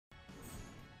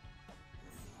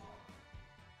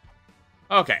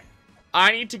Okay.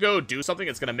 I need to go do something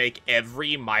that's going to make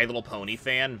every My Little Pony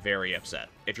fan very upset.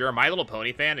 If you're a My Little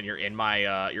Pony fan and you're in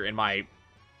my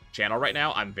channel right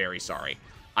now, I'm very sorry.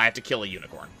 I have to kill a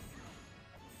unicorn.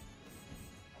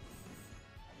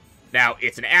 Now,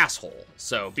 it's an asshole,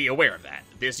 so be aware of that.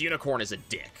 This unicorn is a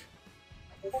dick.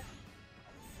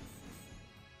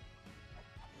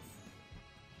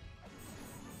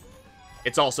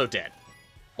 It's also dead.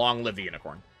 Long live the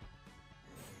unicorn.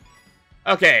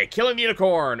 Okay, killing the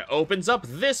unicorn opens up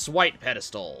this white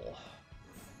pedestal.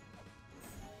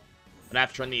 And I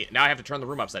have to turn now I have to turn the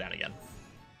room upside down again.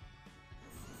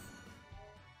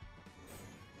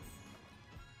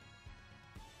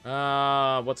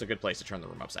 What's a good place to turn the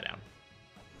room upside down?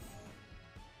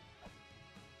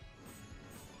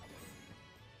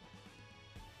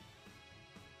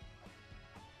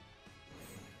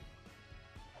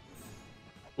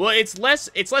 Well, it's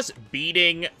less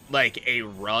beating, like, a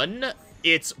run.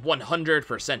 It's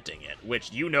 100%ing it,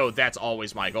 which, you know, that's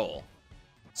always my goal.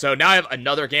 So now I have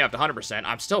another game up to 100%.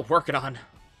 I'm still working on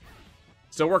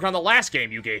the last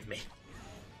game you gave me.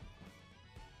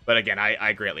 But again,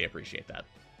 I greatly appreciate that.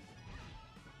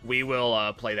 We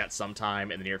will play that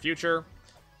sometime in the near future.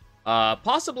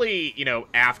 Possibly, you know,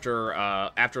 after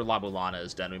La Mulana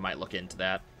is done, we might look into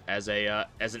that as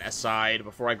an aside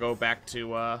before I go back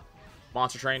to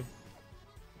Monster Train.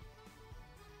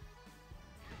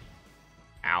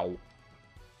 Ow.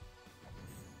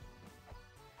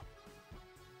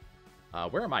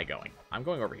 Where am I going? I'm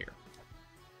going over here.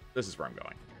 This is where I'm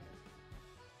going.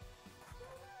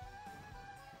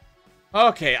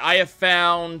 Okay, I have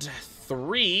found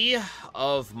 3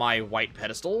 of my white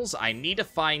pedestals. I need to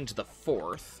find the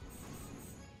 4th.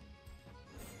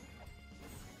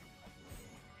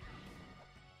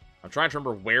 I'm trying to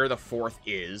remember where the 4th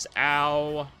is.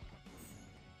 Ow.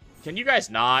 Can you guys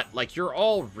not? Like, you're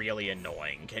all really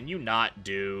annoying. Can you not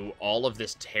do all of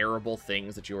this terrible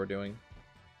things that you are doing?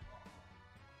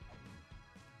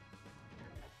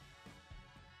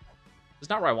 It's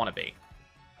not where I want to be.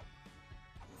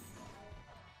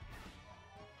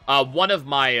 One of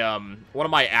my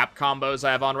app combos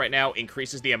I have on right now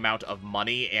increases the amount of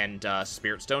money and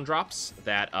Spirit Stone drops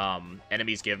that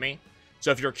enemies give me. So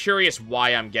if you're curious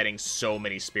why I'm getting so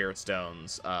many Spirit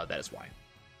Stones, that is why.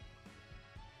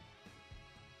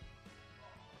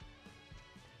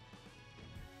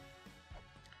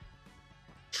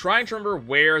 Trying to remember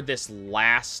where this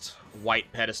last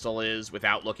white pedestal is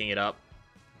without looking it up.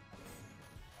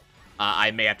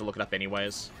 I may have to look it up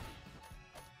anyways.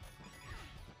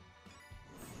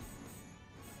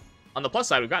 On the plus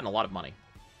side, we've gotten a lot of money.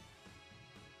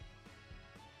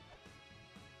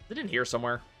 Is it in here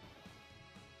somewhere?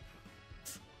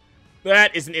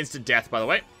 That is an instant death, by the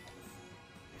way.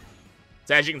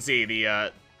 So as you can see,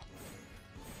 the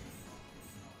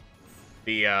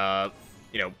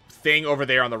you know, thing over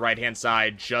there on the right-hand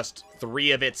side, just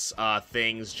 3 of its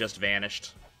things just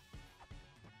vanished.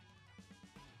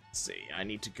 Let's see, I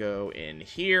need to go in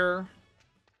here.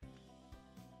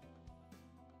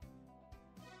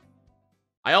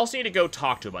 I also need to go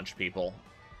talk to a bunch of people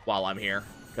while I'm here,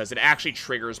 because it actually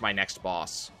triggers my next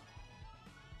boss.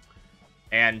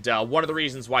 And one of the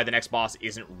reasons why the next boss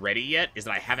isn't ready yet is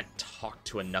that I haven't talked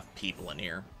to enough people in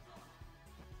here.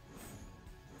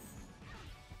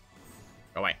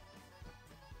 Go away.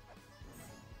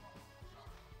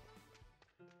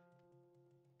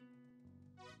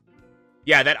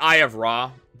 Yeah, that Eye of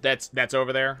Ra, that's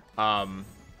over there.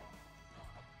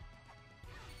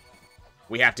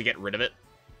 We have to get rid of it.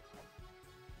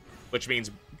 Which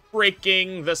means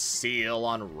breaking the seal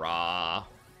on Ra.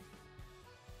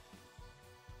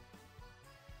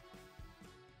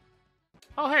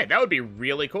 Oh, hey, that would be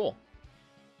really cool.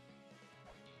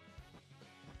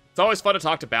 It's always fun to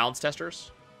talk to balance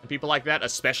testers and people like that,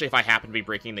 especially if I happen to be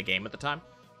breaking the game at the time.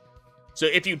 So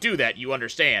if you do that, you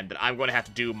understand that I'm going to have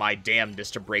to do my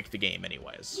damnedest to break the game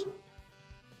anyways.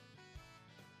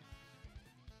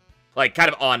 Like, kind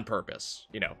of on purpose,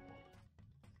 you know.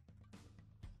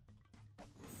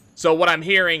 So what I'm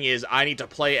hearing is I need to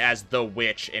play as the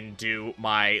witch and do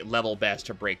my level best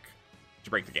to break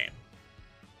the game.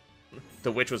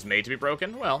 The witch was made to be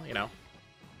broken? Well, you know,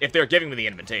 if they're giving me the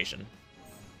invitation.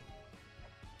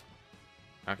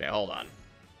 Okay, hold on.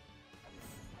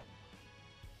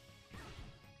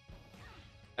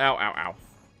 Ow, ow, ow.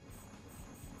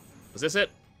 Was this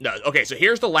it? No, okay, so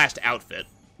here's the last outfit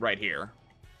right here.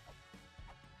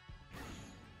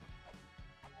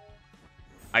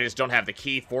 I just don't have the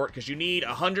key for it, because you need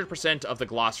 100% of the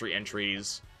glossary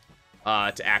entries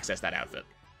to access that outfit.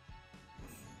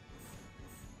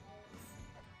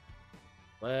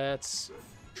 Let's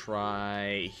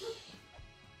try...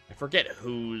 I forget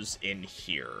who's in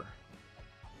here.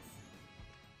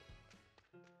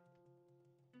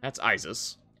 That's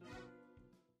Isis.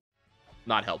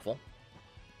 Not helpful.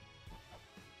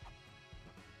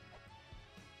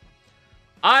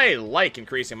 I like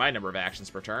increasing my number of actions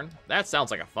per turn. That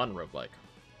sounds like a fun roguelike.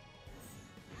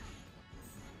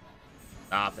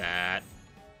 Stop that.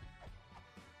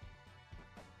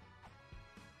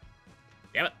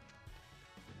 Damn it.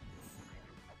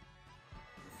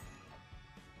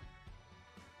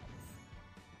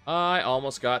 I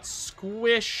almost got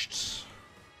squished.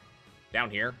 Down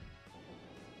here.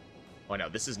 Oh no,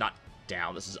 this is not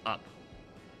down, this is up.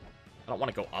 I don't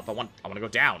want to go up, I want to go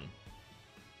down.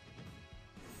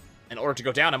 In order to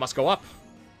go down, I must go up.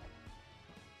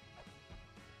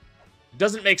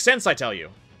 Doesn't make sense, I tell you.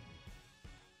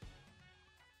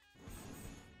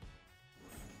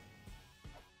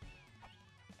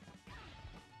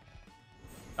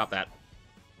 Stop that.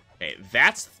 Okay,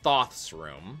 that's Thoth's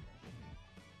room.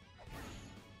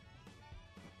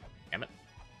 Damn it.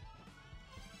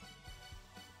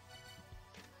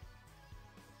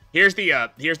 Here's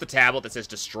the tablet that says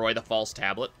destroy the false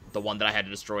tablet. The one that I had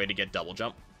to destroy to get double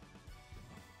jump.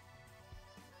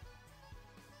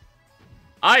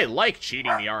 I like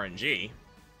cheating the RNG.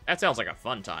 That sounds like a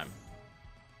fun time.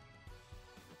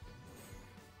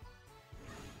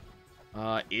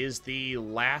 Is the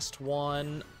last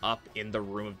one up in the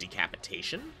room of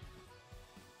decapitation?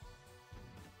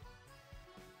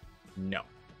 No.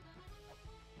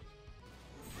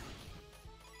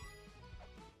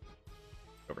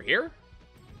 Over here?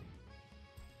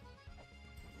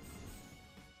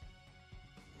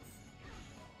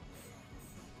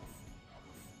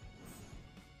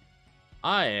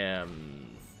 I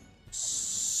am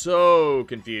so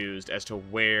confused as to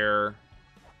where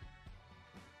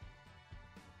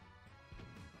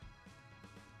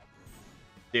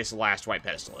this last white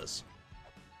pedestal is.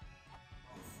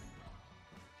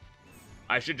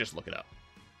 I should just look it up.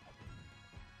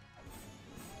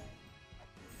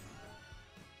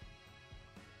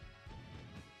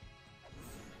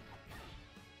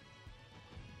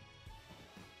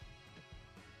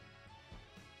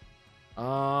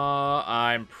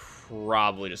 I'm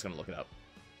probably just gonna look it up.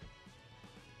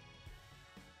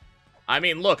 I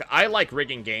mean, look, I like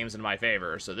rigging games in my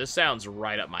favor, so this sounds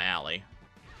right up my alley.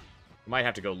 Might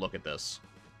have to go look at this.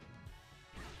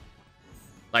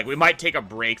 Like, we might take a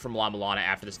break from La Mulana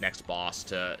after this next boss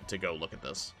to go look at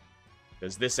this.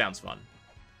 Because this sounds fun.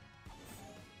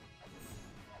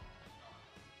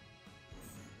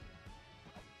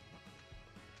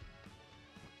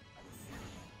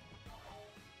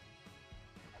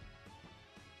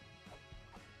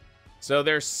 So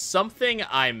there's something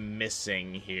I'm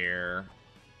missing here.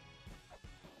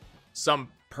 Some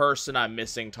person I'm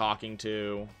missing talking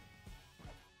to.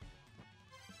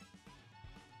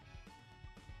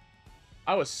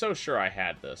 I was so sure I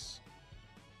had this.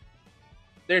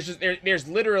 There's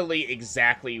literally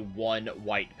exactly one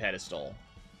white pedestal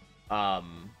that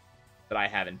I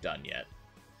haven't done yet.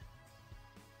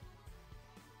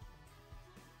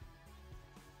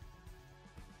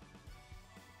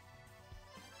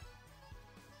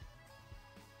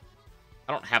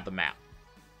 I don't have the map.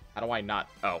 How do I not?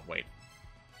 Oh, wait.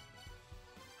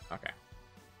 Okay.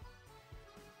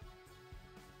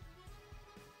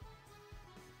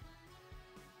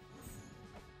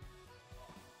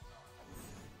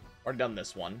 Already done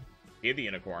this one. Did the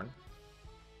unicorn.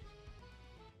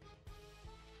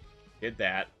 Did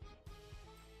that.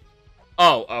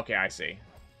 Oh, okay, I see.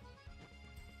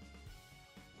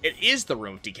 It is the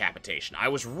room of decapitation. I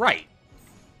was right.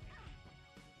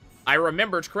 I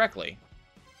remembered correctly.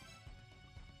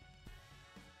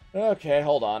 Okay,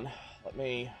 hold on. Let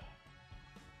me...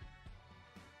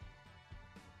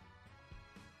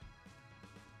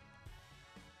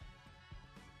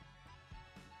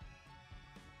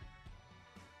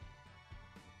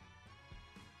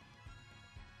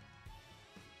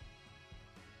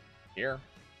 Here.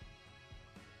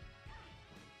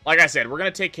 Like I said, we're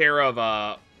gonna take care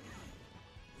of,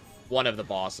 one of the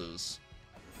bosses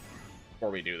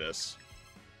before we do this.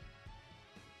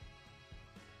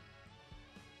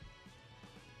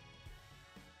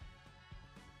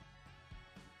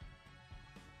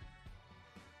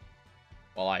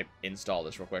 While I install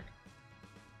this real quick.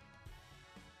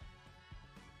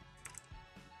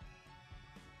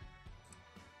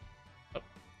 Oh.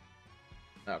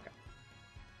 Okay.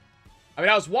 I mean,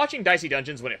 I was watching Dicey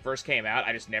Dungeons when it first came out.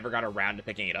 I just never got around to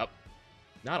picking it up.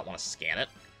 Now I don't want to scan it.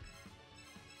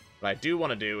 What I do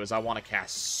want to do is I want to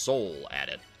cast Soul at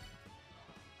it.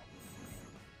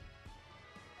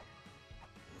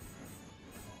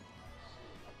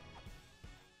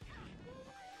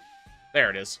 There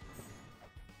it is.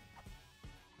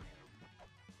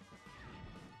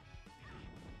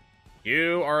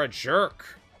 You are a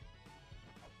jerk.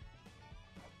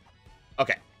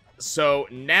 Okay. So,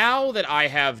 now that I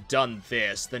have done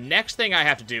this, the next thing I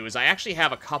have to do is I actually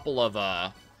have a couple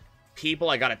of, people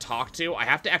I gotta talk to. I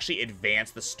have to actually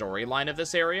advance the storyline of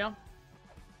this area.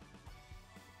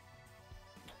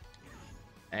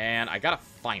 And I gotta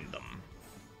find them.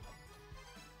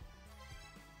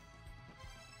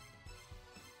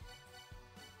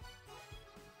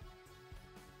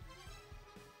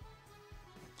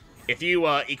 If you,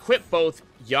 equip both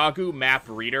Yagu Map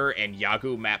Reader and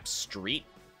Yagu Map Street,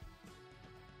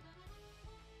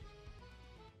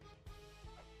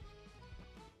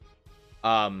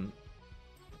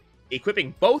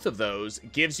 equipping both of those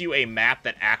gives you a map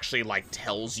that actually, like,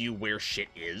 tells you where shit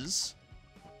is.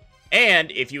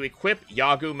 And if you equip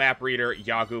Yagu Map Reader,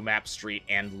 Yagu Map Street,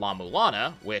 and La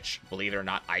Mulana, which, believe it or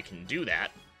not, I can do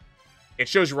that, it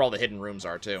shows you where all the hidden rooms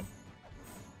are, too.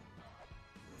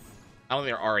 I don't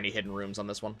think there are any hidden rooms on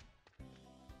this one.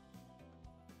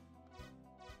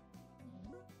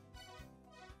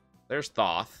 There's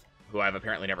Thoth, who I've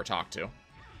apparently never talked to.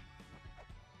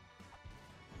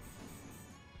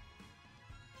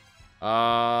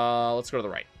 Let's go to the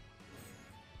right.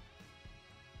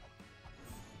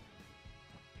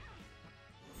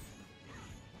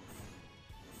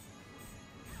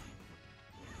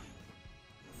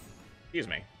 Excuse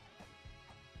me.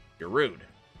 You're rude.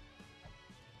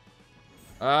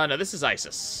 No, this is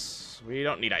Isis. We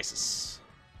don't need Isis.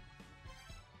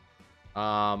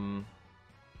 Oh,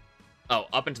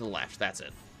 up and to the left. That's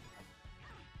it.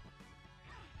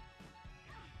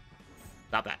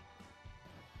 Not that.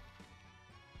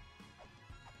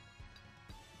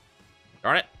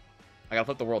 Darn it. I gotta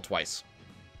flip the world twice.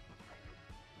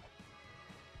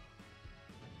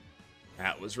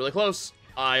 That was really close.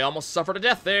 I almost suffered a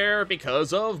death there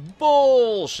because of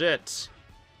bullshit.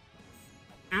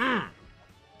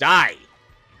 Die.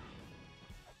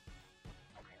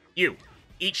 You.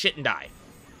 Eat shit and die.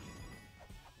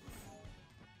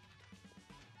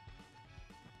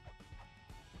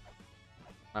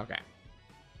 Okay.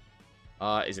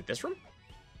 Is it this room?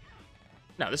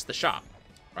 No, this is the shop,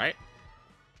 right?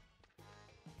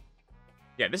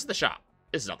 Yeah, this is the shop.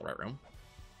 This is not the right room.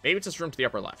 Maybe it's this room to the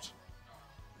upper left.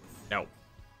 No.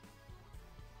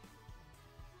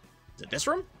 Is it this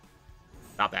room?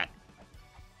 Not that.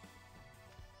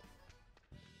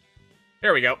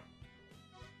 There we go.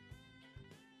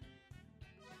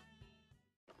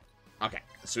 Okay,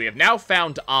 so we have now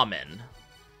found Amen.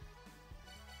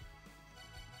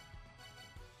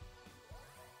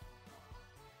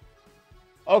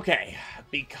 Okay,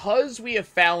 because we have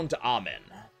found Amen,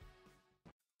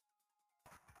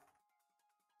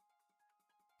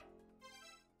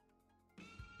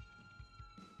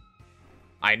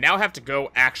 I now have to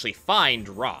go actually find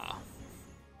Ra.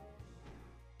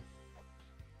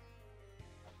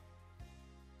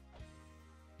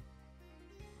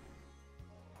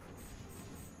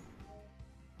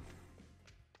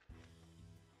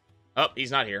 Oh,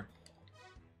 he's not here.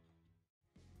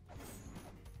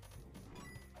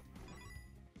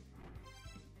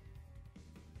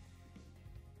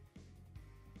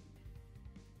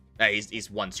 He's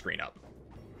one screen up.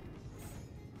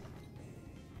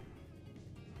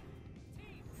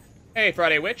 Hey,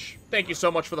 Friday Witch. Thank you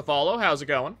so much for the follow. How's it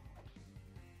going?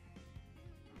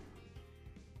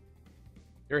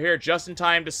 You're here just in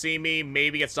time to see me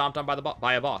maybe get stomped on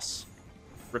by a boss.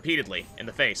 Repeatedly, in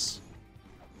the face.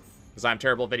 Because I'm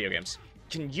terrible at video games.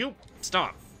 Can you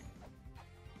stop?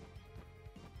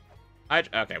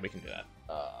 Okay, we can do that.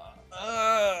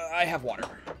 I have water.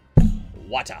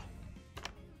 Water.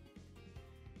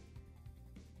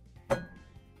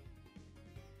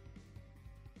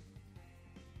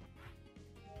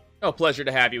 Oh, pleasure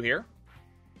to have you here.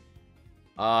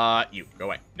 You, go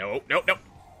away. No, no, no.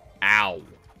 Ow.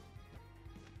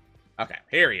 Okay,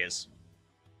 here he is.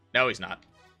 No, he's not.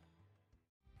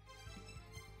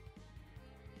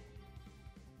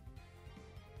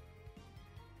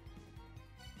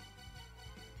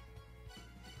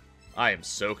 I am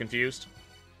so confused.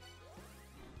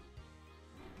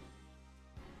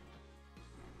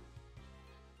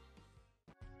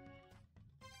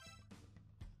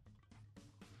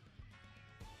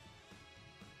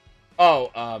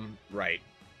 Oh, right.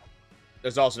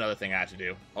 There's also another thing I have to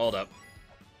do. Hold up.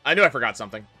 I knew I forgot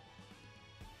something.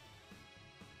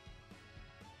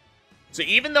 So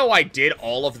even though I did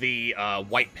all of the,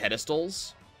 white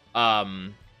pedestals,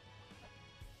 and,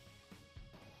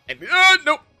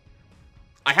 nope!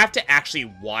 I have to actually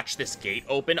watch this gate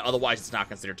open, otherwise it's not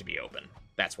considered to be open.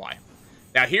 That's why.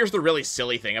 Now, here's the really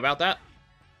silly thing about that.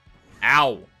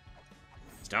 Ow.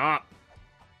 Stop.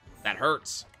 That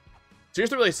hurts. So here's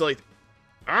the really silly...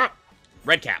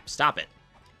 Red cap, stop it.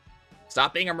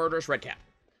 Stop being a murderous red cap.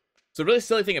 So the really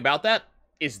silly thing about that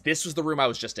is this was the room I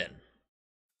was just in.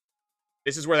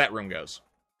 This is where that room goes.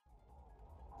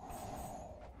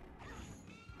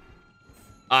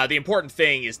 The important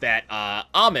thing is that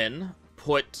Amin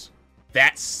put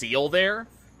that seal there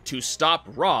to stop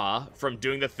Ra from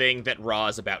doing the thing that Ra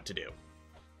is about to do.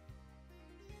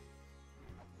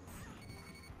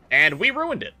 And we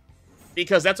ruined it.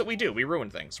 Because that's what we do. We ruin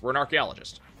things. We're an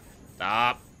archaeologist.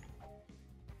 Stop.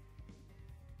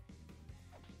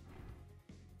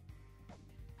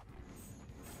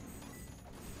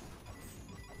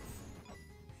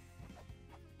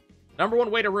 Number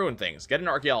one way to ruin things. Get an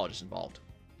archaeologist involved.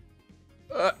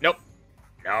 Nope.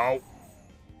 No.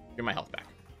 Give my health back.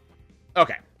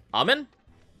 Okay. Amin?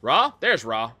 Ra? There's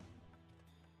Ra.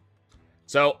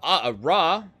 So,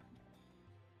 Ra...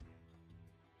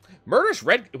 Murderous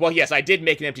red... Well, yes, I did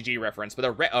make an MTG reference, but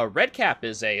a red cap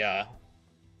is a,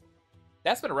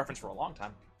 That's been a reference for a long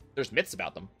time. There's myths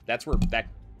about them. That's where that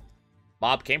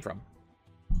mob came from.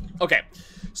 Okay.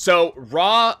 So,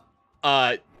 Ra...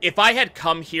 if I had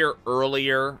come here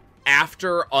earlier,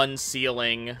 after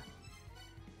unsealing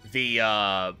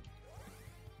the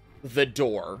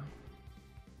door,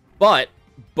 but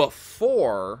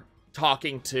before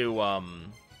talking to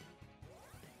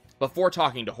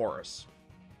Horus,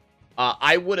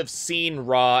 I would have seen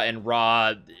Ra, and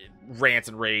Ra rants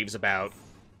and raves about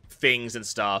things and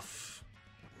stuff.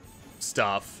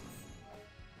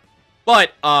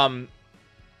 But,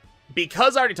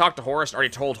 because I already talked to Horus, already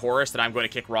told Horus that I'm going to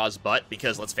kick Ra's butt,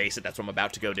 because, let's face it, that's what I'm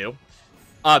about to go do.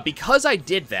 Because I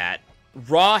did that,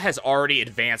 Ra has already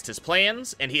advanced his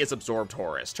plans, and he has absorbed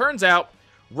Horus. Turns out,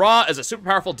 Ra is a super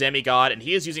powerful demigod, and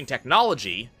he is using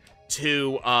technology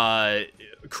to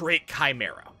create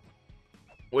Chimera,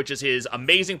 which is his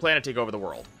amazing plan to take over the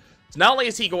world. So not only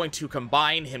is he going to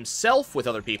combine himself with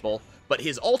other people, but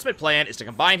his ultimate plan is to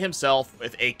combine himself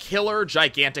with a killer,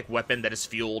 gigantic weapon that is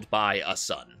fueled by a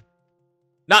sun.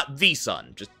 Not the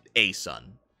sun, just a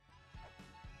sun.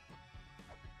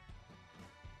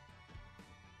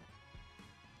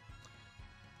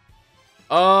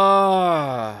 No,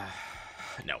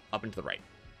 up and to the right.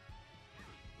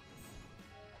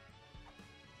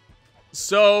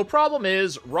 So, problem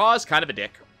is, Ra's kind of a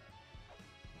dick.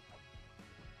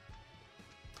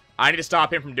 I need to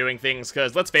stop him from doing things,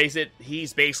 because, let's face it,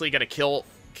 he's basically going to kill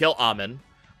Amin.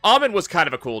 Amin was kind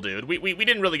of a cool dude. We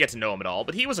didn't really get to know him at all,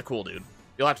 but he was a cool dude.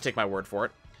 You'll have to take my word for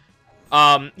it.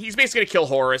 He's basically going to kill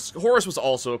Horus. Horus was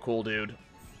also a cool dude.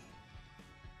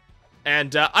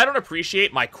 And I don't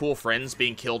appreciate my cool friends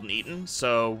being killed and eaten,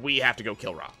 so we have to go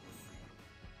kill Ra.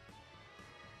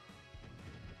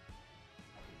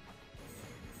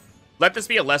 Let this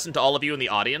be a lesson to all of you in the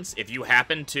audience. If you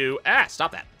happen to...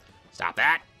 stop that. Stop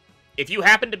that. If you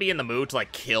happen to be in the mood to,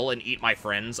 like, kill and eat my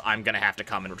friends, I'm gonna have to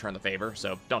come and return the favor,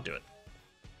 so don't do it.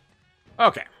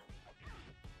 Okay.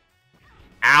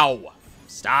 Ow.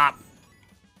 Stop.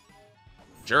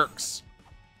 Jerks.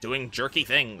 Doing jerky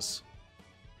things.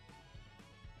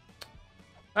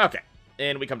 Okay.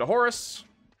 And we come to Horus.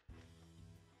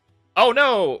 Oh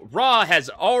no! Ra has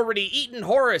already eaten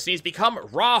Horus, and he's become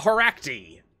Ra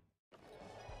Horakti.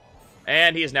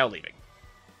 And he is now leaving.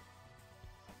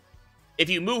 If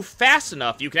you move fast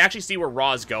enough, you can actually see where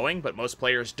Ra is going, but most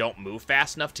players don't move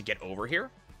fast enough to get over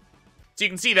here. So you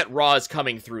can see that Ra is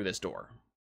coming through this door.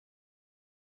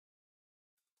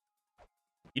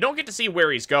 You don't get to see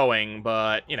where he's going,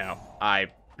 but, you know, I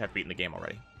have beaten the game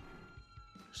already.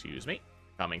 Excuse me.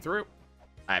 Coming through.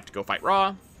 I have to go fight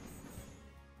Ra.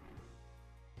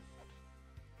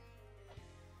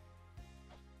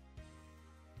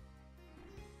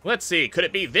 Let's see. Could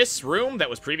it be this room that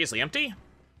was previously empty?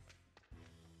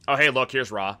 Oh, hey, look.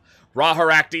 Here's Ra. Ra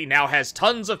Horakti now has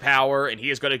tons of power, and he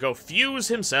is going to go fuse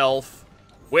himself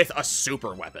with a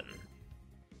super weapon.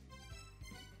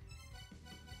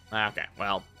 Okay,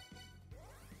 well.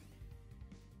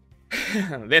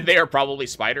 Then they are probably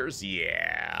spiders?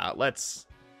 Yeah, let's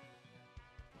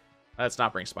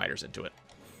not bring spiders into it.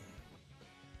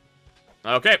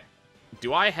 Okay.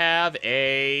 Do I have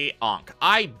a Ankh?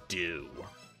 I do.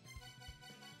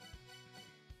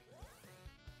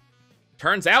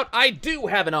 Turns out I do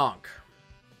have an Ankh.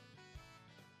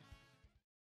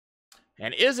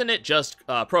 And isn't it just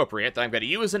appropriate that I'm going to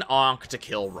use an Ankh to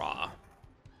kill Ra?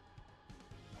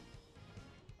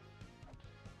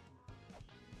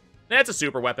 That's a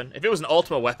super weapon. If it was an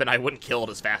ultimate weapon, I wouldn't kill it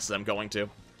as fast as I'm going to.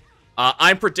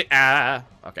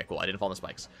 Okay, cool. I didn't fall on the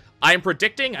spikes. I'm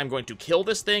predicting I'm going to kill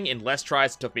this thing in less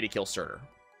tries it took me to kill Surtur.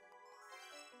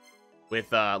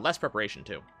 With less preparation,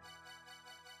 too.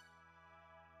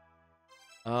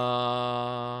 Let's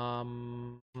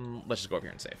just go over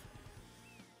here and save.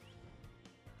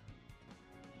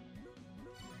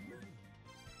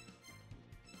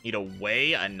 Need to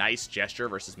weigh a nice gesture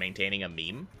versus maintaining a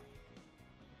meme.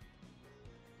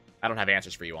 I don't have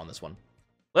answers for you on this one.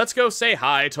 Let's go say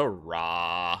hi to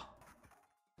Ra.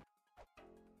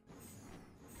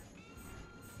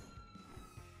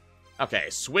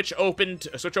 Okay, switch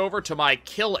over to my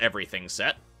kill everything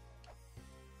set.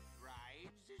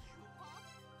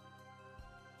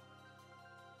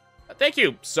 Thank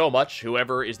you so much,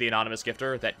 whoever is the anonymous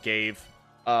gifter that gave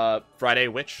Friday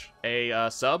Witch a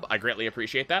sub. I greatly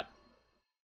appreciate that.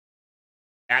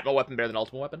 Atmo weapon better than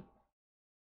ultimate weapon.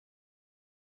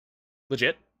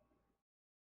 Legit.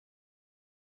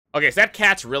 Okay, so that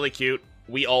cat's really cute.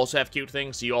 We also have cute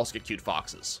things, so you also get cute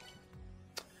foxes.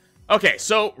 Okay,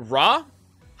 so Ra,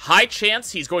 high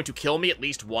chance he's going to kill me at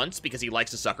least once because he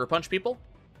likes to sucker punch people.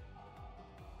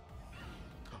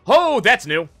 Oh, that's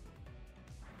new.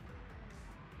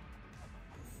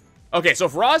 Okay, so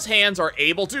if Ra's hands are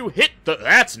able to hit the...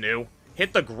 That's new.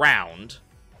 Hit the ground,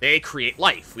 they create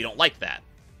life. We don't like that.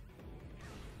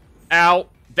 Ow.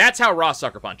 That's how Ra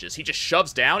sucker punches. He just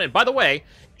shoves down, and by the way,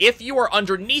 if you are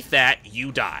underneath that,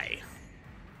 you die.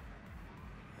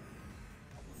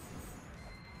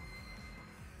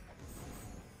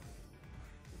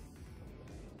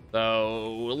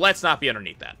 So, let's not be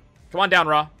underneath that. Come on down,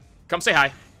 Ra. Come say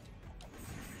hi.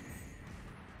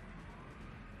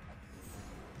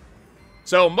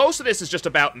 So most of this is just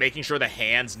about making sure the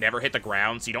hands never hit the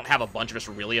ground so you don't have a bunch of just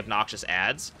really obnoxious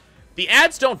ads. The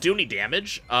ads don't do any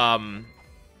damage.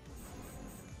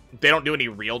 They don't do any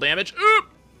real damage.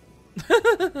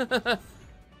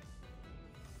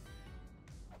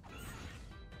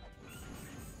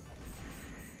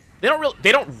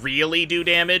 They don't really do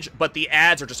damage, but the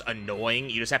ads are just annoying.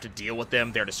 You just have to deal with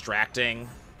them. They're distracting.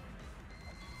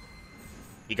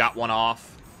 He got one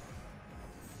off.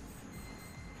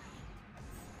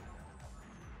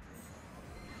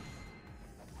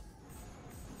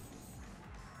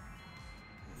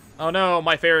 Oh no,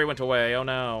 my fairy went away. Oh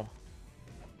no.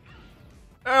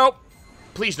 Oh,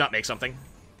 please not make something.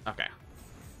 Okay.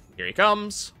 Here he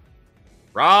comes.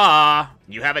 Ra,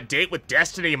 you have a date with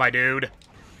Destiny, my dude.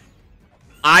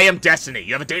 I am Destiny.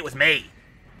 You have a date with me.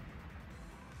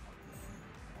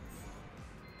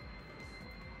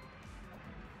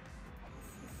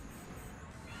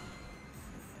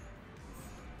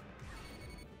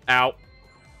 Ow.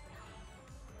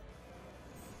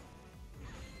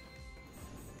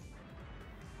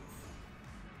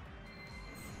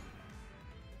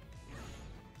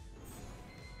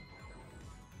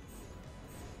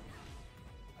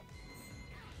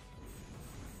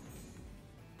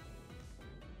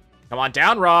 Come on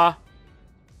down, Ra.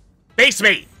 Face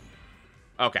me!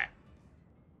 Okay.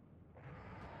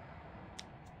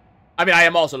 I mean, I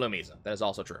am also Lumiza. That is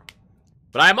also true.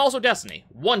 But I am also Destiny.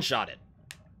 One-shotted.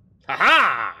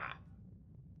 Ha-ha!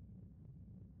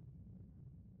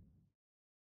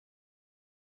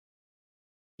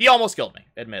 He almost killed me,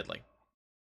 admittedly.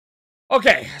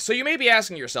 Okay, so you may be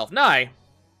asking yourself, Nye,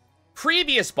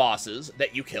 previous bosses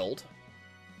that you killed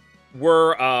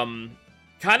were,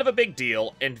 kind of a big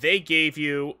deal, and they gave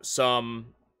you some,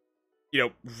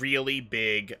 really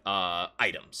big,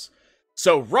 items.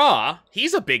 So Ra,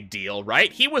 he's a big deal,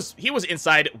 right? He was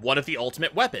inside one of the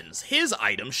ultimate weapons. His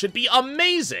item should be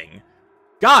amazing.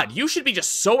 God, you should be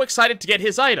just so excited to get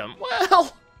his item.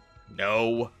 Well,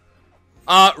 no.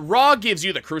 Ra gives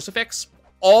you the crucifix.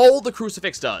 All the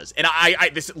crucifix does, and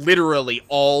this literally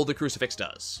all the crucifix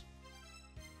does.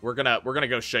 We're gonna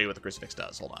go show you what the crucifix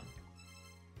does. Hold on.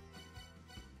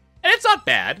 And it's not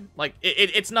bad. Like,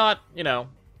 it's not,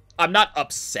 I'm not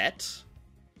upset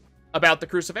about the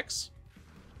crucifix.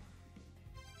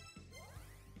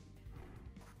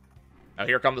 Oh,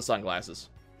 here come the sunglasses.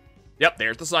 Yep,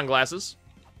 there's the sunglasses.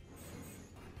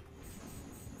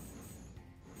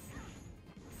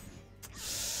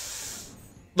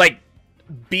 Like,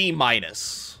 B-.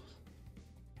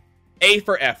 A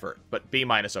for effort, but B-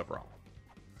 overall.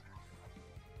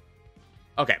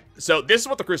 Okay, so this is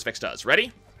what the crucifix does.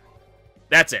 Ready?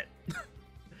 That's it.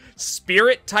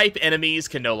 Spirit-type enemies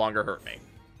can no longer hurt me.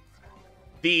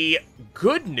 The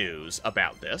good news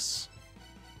about this...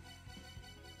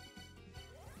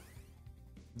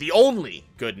 The only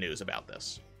good news about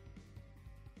this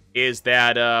is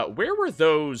that, where were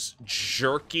those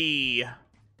jerky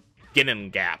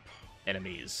Ginnon Gap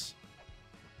enemies?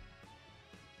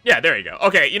 Yeah, there you go.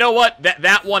 Okay, you know what?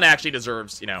 That one actually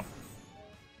deserves,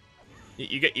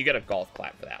 You get a golf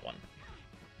clap for that one.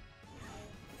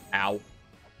 Ow.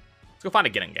 Let's go find a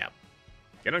Getting Gap.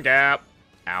 Getting Gap.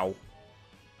 Ow.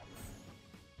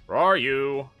 Where are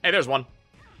you? Hey, there's one.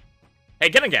 Hey,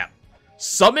 Getting Gap.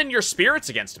 Summon your spirits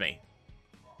against me.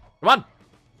 Come on.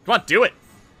 Come on, do it.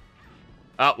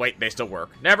 Oh, wait, they still work.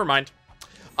 Never mind.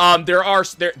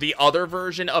 The other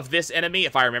version of this enemy,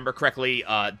 if I remember correctly,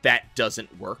 that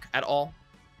doesn't work at all.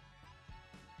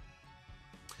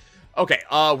 Okay,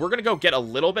 we're gonna go get a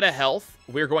little bit of health.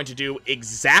 We're going to do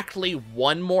exactly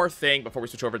one more thing before we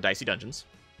switch over to Dicey Dungeons.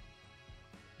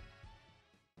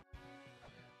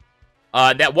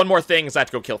 That one more thing is I have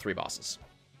to go kill 3 bosses.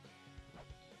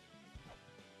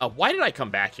 Why did I come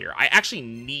back here? I actually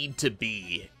need to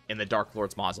be in the Dark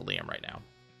Lord's Mausoleum right now.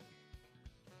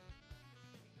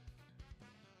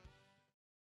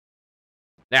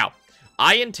 Now,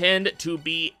 I intend to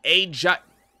be a gigantic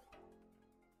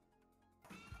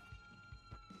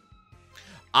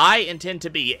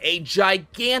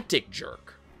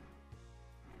jerk.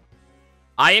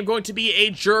 I am going to be a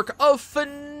jerk of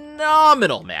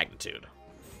phenomenal magnitude.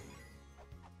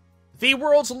 The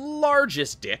world's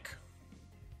largest dick.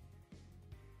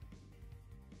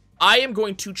 I am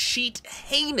going to cheat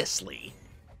heinously.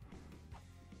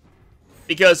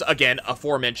 Because, again,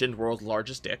 aforementioned world's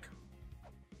largest dick.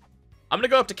 I'm going to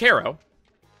go up to Caro.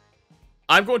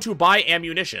 I'm going to buy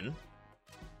ammunition.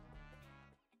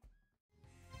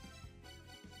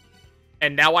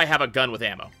 And now I have a gun with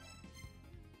ammo.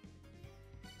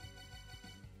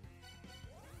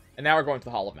 And now we're going to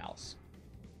the Hall of Malice.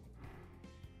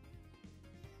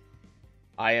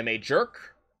 I am a jerk.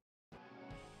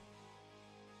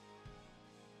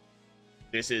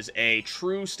 This is a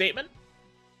true statement.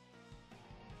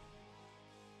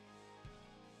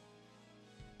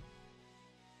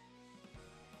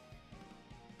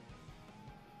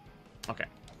 Okay.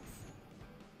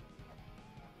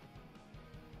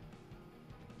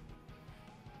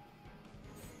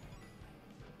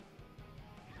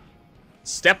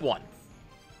 Step 1.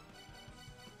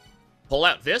 Pull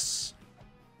out this.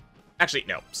 Actually,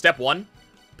 no. Step 1.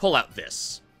 Pull out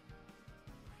this.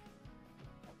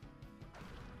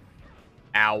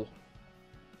 Ow.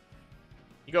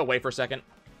 You go away for a second?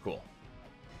 Cool.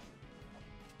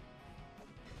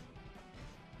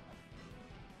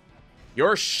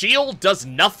 Your shield does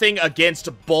nothing against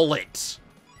bullet.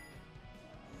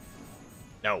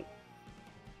 No.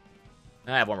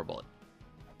 I have one more bullet.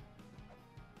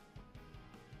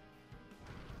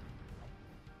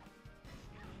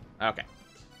 Okay.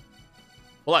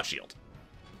 Pull out shield.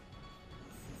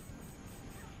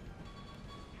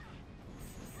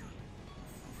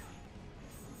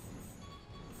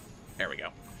 There we go.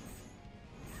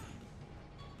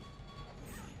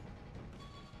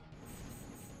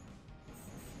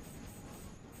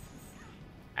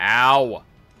 Ow.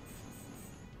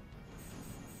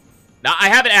 Now, I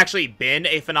haven't actually been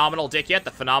a phenomenal dick yet.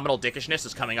 The phenomenal dickishness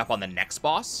is coming up on the next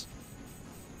boss.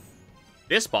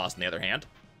 This boss, on the other hand.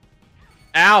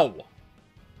 Ow.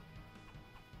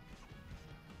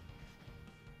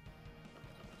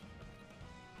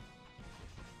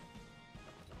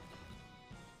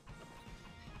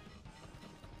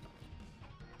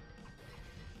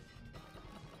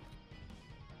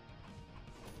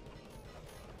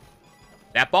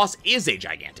 That boss is a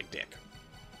gigantic dick.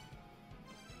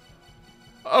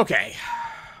 Okay.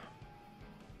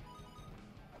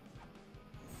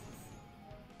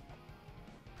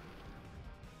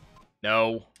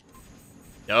 No.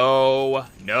 No.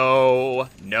 No.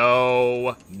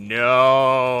 No. No.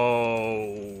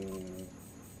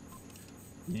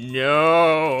 No.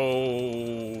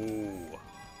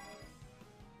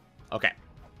 Okay.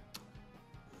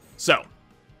 So.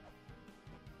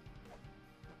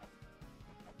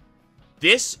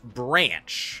 This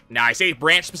branch, now I say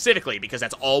branch specifically because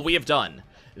that's all we have done.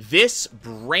 This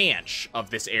branch of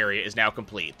this area is now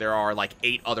complete. There are like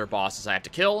 8 other bosses I have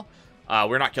to kill.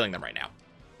 We're not killing them right now.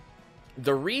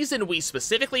 The reason we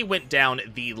specifically went down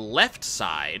the left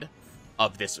side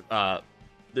of this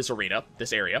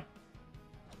area,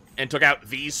 and took out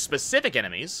these specific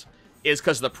enemies is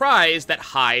because of the prize that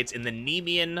hides in the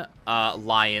Nemean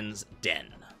Lion's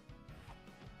Den,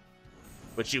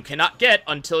 which you cannot get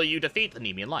until you defeat the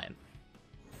Nemean Lion.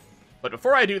 But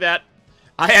before I do that,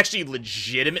 I actually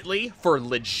legitimately, for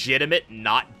legitimate,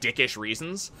 not dickish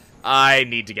reasons, I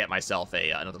need to get myself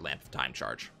another Lamp of Time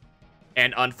charge.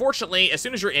 And unfortunately, as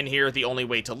soon as you're in here, the only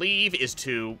way to leave is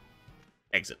to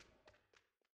exit.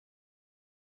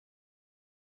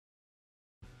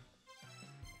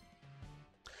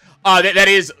 That's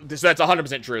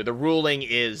 100% true. The ruling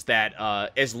is that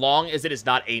as long as it is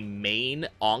not a main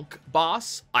Onk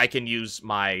boss, I can use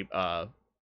my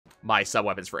my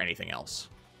sub-weapons for anything else.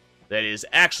 That is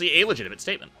actually a legitimate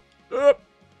statement.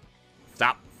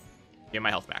 Stop. Give me my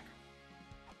health back.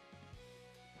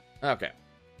 Okay.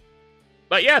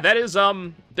 But yeah, that is,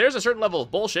 there's a certain level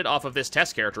of bullshit off of this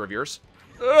test character of yours.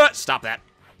 Stop that.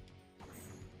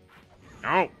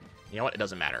 No. You know what? It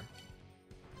doesn't matter.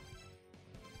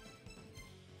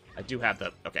 I do have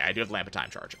the... Okay, I do have the Lamp of Time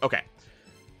charge. Okay.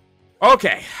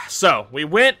 Okay, so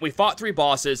we fought 3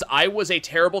 bosses. I was a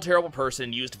terrible, terrible person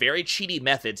and used very cheaty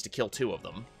methods to kill 2 of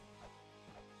them.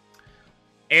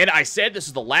 And I said this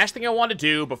is the last thing I want to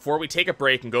do before we take a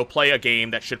break and go play a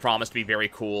game that should promise to be very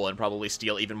cool and probably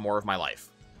steal even more of my life.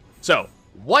 So,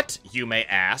 what, you may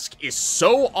ask, is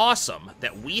so awesome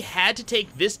that we had to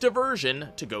take this diversion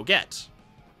to go get?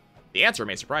 The answer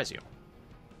may surprise you.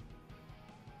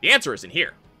 The answer is in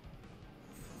here.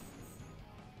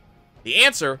 The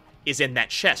answer is in that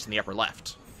chest in the upper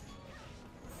left.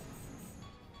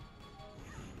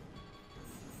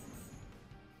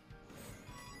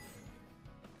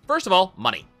 First of all,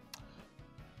 money.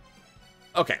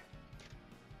 Okay.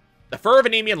 The fur of a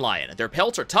Nemean lion. Their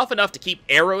pelts are tough enough to keep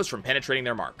arrows from penetrating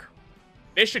their mark.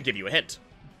 This should give you a hint.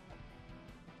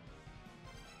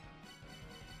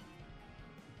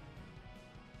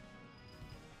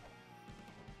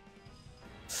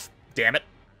 Damn it.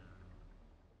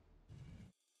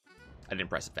 I didn't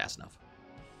press it fast enough.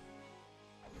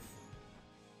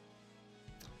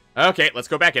 Okay, let's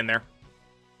go back in there.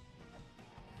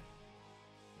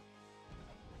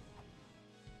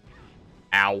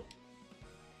 Ow.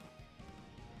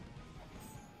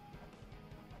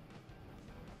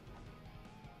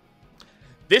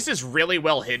 This is really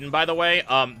well hidden, by the way.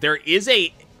 There is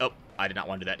a... Oh, I did not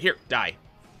want to do that. Here, die.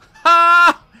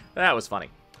 Ha! That was funny.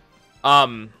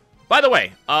 By the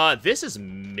way, this is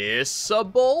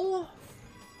missable.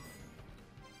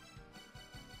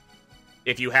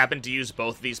 If you happen to use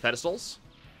both of these pedestals.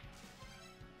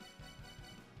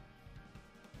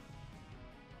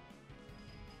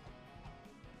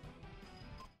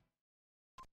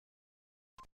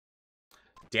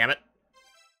 Damn it.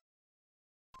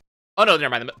 Oh, no, never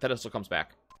mind. The pedestal comes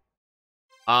back.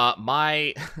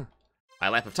 My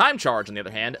Lamp of Time charge, on the other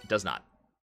hand, does not.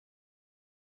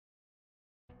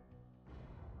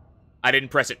 I didn't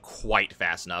press it quite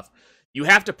fast enough. You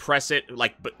have to press it,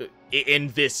 like,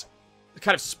 in this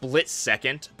kind of split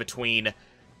second between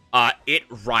it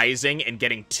rising and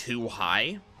getting too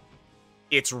high.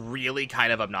 It's really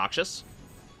kind of obnoxious.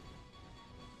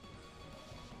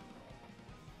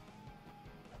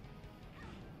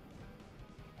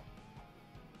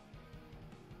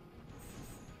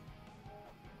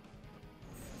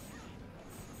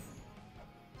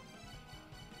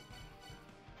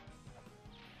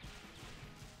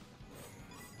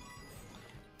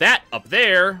 That up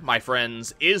there, my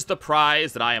friends, is the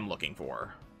prize that I am looking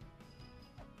for.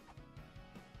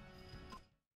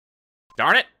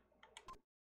 Darn it!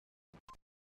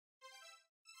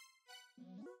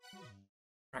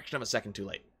 Fraction of a second too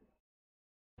late.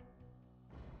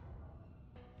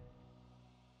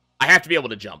 I have to be able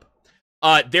to jump.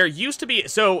 There used to be...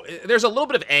 So, there's a little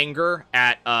bit of anger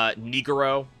at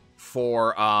Nigoro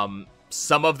for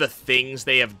some of the things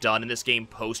they have done in this game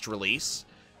post-release.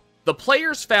 The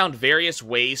players found various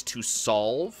ways to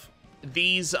solve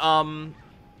these,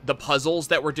 the puzzles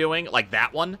that we're doing, like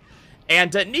that one.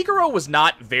 And Nigoro was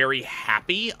not very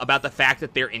happy about the fact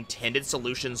that their intended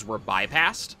solutions were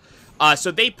bypassed.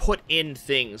 So they put in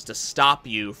things to stop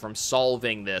you from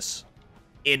solving this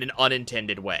in an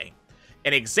unintended way.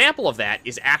 An example of that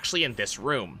is actually in this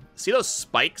room. See those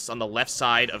spikes on the left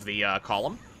side of the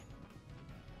column?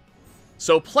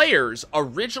 So players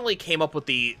originally came up with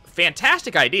the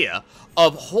fantastic idea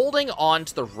of holding on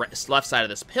to the left side of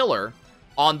this pillar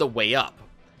on the way up.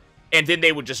 And then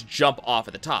they would just jump off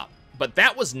at the top. But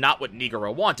that was not what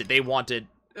Nigoro wanted. They wanted...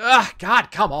 God,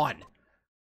 come on.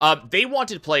 They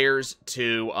wanted players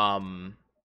to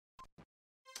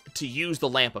use the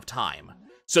Lamp of Time.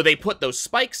 So they put those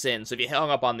spikes in, so if you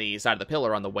hung up on the side of the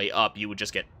pillar on the way up, you would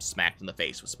just get smacked in the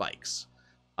face with spikes.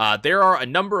 There are a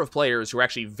number of players who are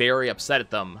actually very upset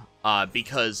at them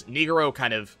because Nigoro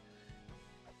kind of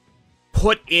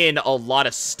put in a lot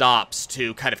of stops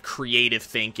to kind of creative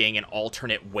thinking and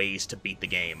alternate ways to beat the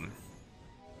game.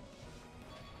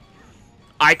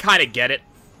 I kind of get it.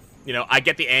 You know, I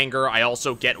get the anger. I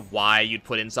also get why you'd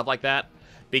put in stuff like that.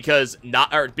 Because, you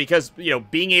know,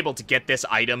 being able to get this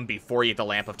item before you get the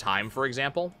Lamp of Time, for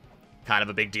example, kind of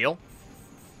a big deal.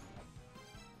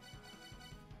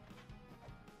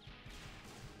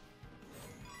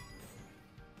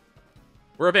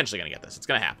 We're eventually going to get this. It's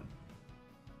going to happen.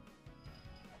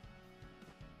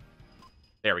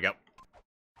 There we go.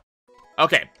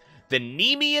 Okay. The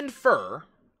Nemean Fur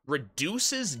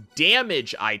reduces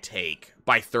damage I take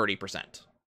by 30%.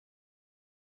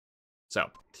 So,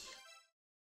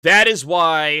 that is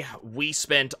why we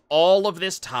spent all of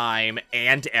this time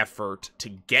and effort to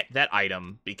get that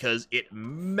item, because it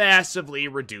massively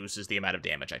reduces the amount of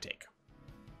damage I take.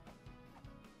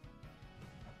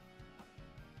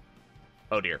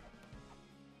 Oh dear.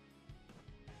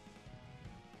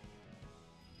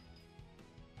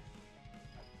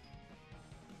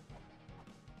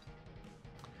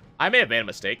 I may have made a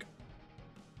mistake.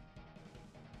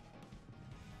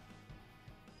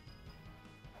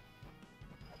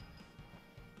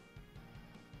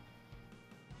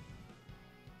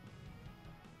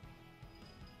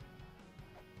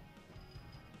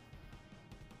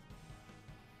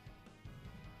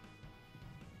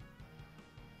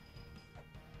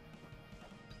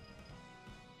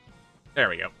 There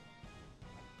we go.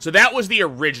 So that was the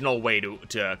original way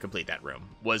to complete that room,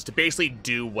 was to basically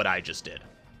do what I just did.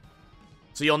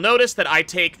 So you'll notice that I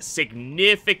take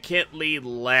significantly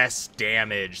less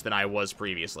damage than I was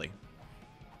previously.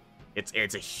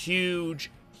 It's a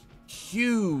huge,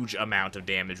 huge amount of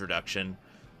damage reduction,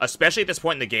 especially at this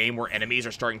point in the game where enemies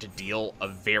are starting to deal a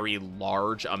very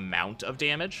large amount of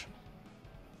damage.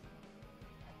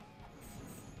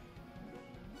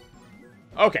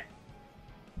 Okay.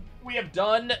 We have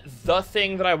done the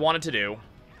thing that I wanted to do.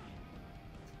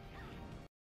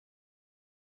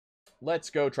 Let's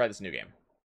go try this new game.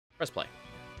 Press play.